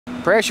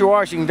Pressure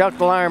washing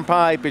ductile iron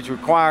pipe is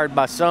required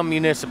by some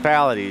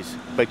municipalities,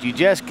 but you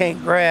just can't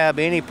grab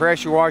any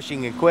pressure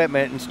washing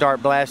equipment and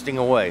start blasting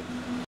away.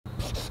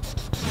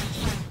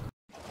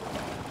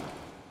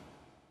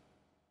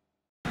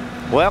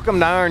 Welcome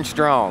to Iron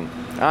Strong.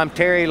 I'm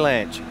Terry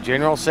Lynch,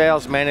 General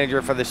Sales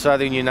Manager for the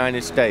Southern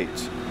United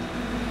States.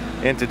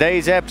 In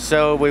today's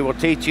episode, we will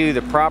teach you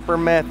the proper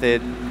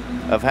method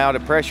of how to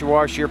pressure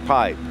wash your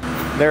pipe.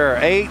 There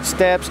are 8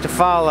 steps to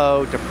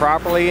follow to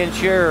properly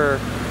ensure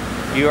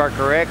you are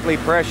correctly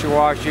pressure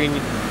washing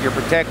your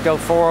Protecto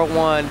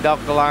 401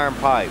 ductile iron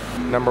pipe.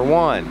 Number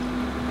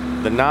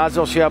 1, the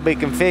nozzle shall be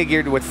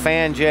configured with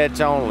fan jets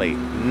only,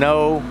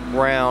 no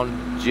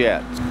round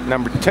jets.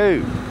 Number 2,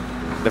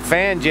 the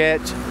fan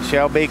jets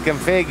shall be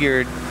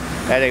configured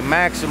at a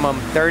maximum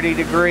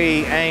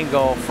 30-degree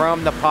angle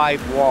from the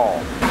pipe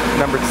wall.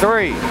 Number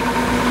 3,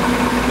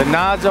 the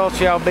nozzle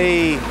shall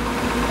be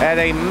at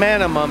a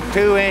minimum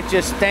 2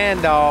 inches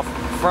standoff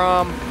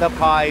from the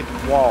pipe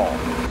wall.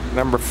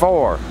 Number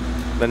 4,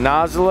 the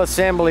nozzle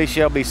assembly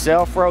shall be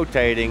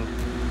self-rotating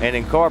and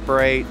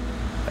incorporate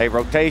a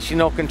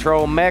rotational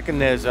control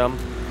mechanism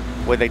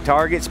with a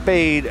target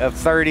speed of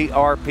 30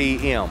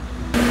 RPM.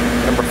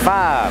 Number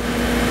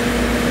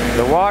 5,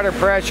 the water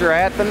pressure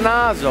at the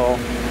nozzle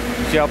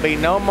shall be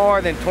no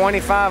more than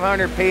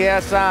 2,500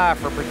 PSI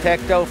for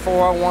Protecto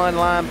 401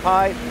 line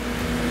pipe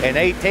and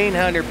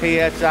 1,800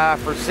 PSI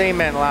for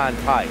cement line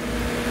pipe.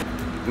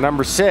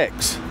 Number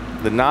 6,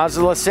 the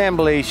nozzle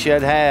assembly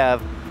should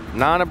have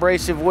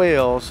non-abrasive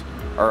wheels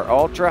or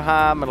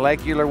ultra-high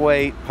molecular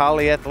weight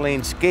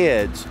polyethylene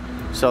skids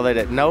so that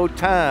at no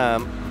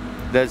time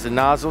does the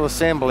nozzle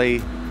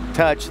assembly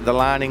touch the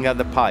lining of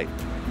the pipe.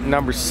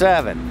 Number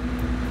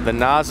 7, the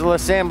nozzle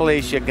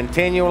assembly should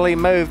continually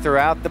move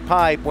throughout the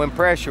pipe when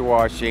pressure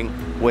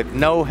washing with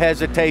no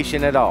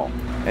hesitation at all.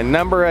 And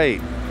number 8,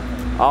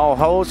 all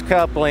hose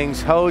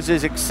couplings,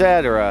 hoses,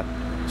 etc.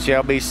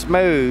 shall be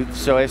smooth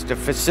so as to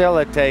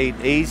facilitate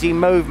easy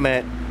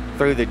movement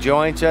through the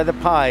joints of the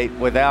pipe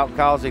without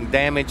causing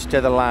damage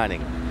to the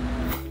lining.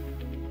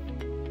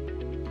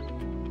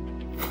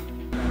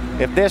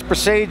 If this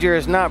procedure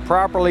is not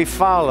properly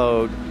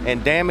followed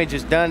and damage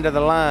is done to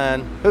the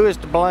line, who is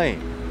to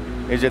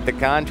blame? Is it the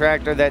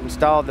contractor that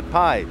installed the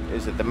pipe?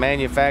 Is it the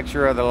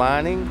manufacturer of the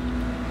lining?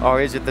 Or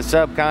is it the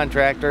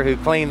subcontractor who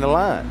cleaned the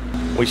line?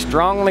 We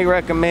strongly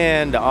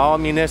recommend to all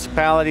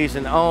municipalities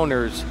and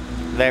owners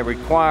that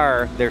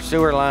require their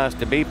sewer lines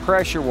to be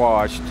pressure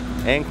washed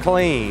and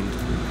cleaned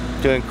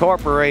to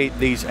incorporate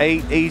these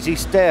 8 easy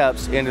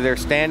steps into their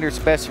standard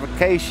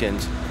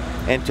specifications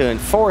and to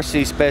enforce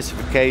these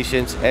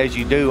specifications as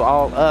you do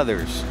all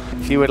others.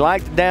 If you would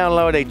like to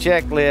download a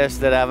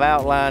checklist that I've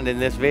outlined in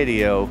this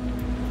video,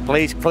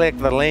 please click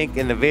the link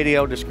in the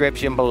video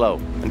description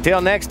below. Until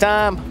next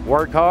time,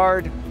 work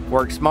hard,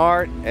 work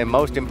smart, and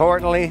most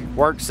importantly,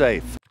 work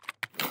safe.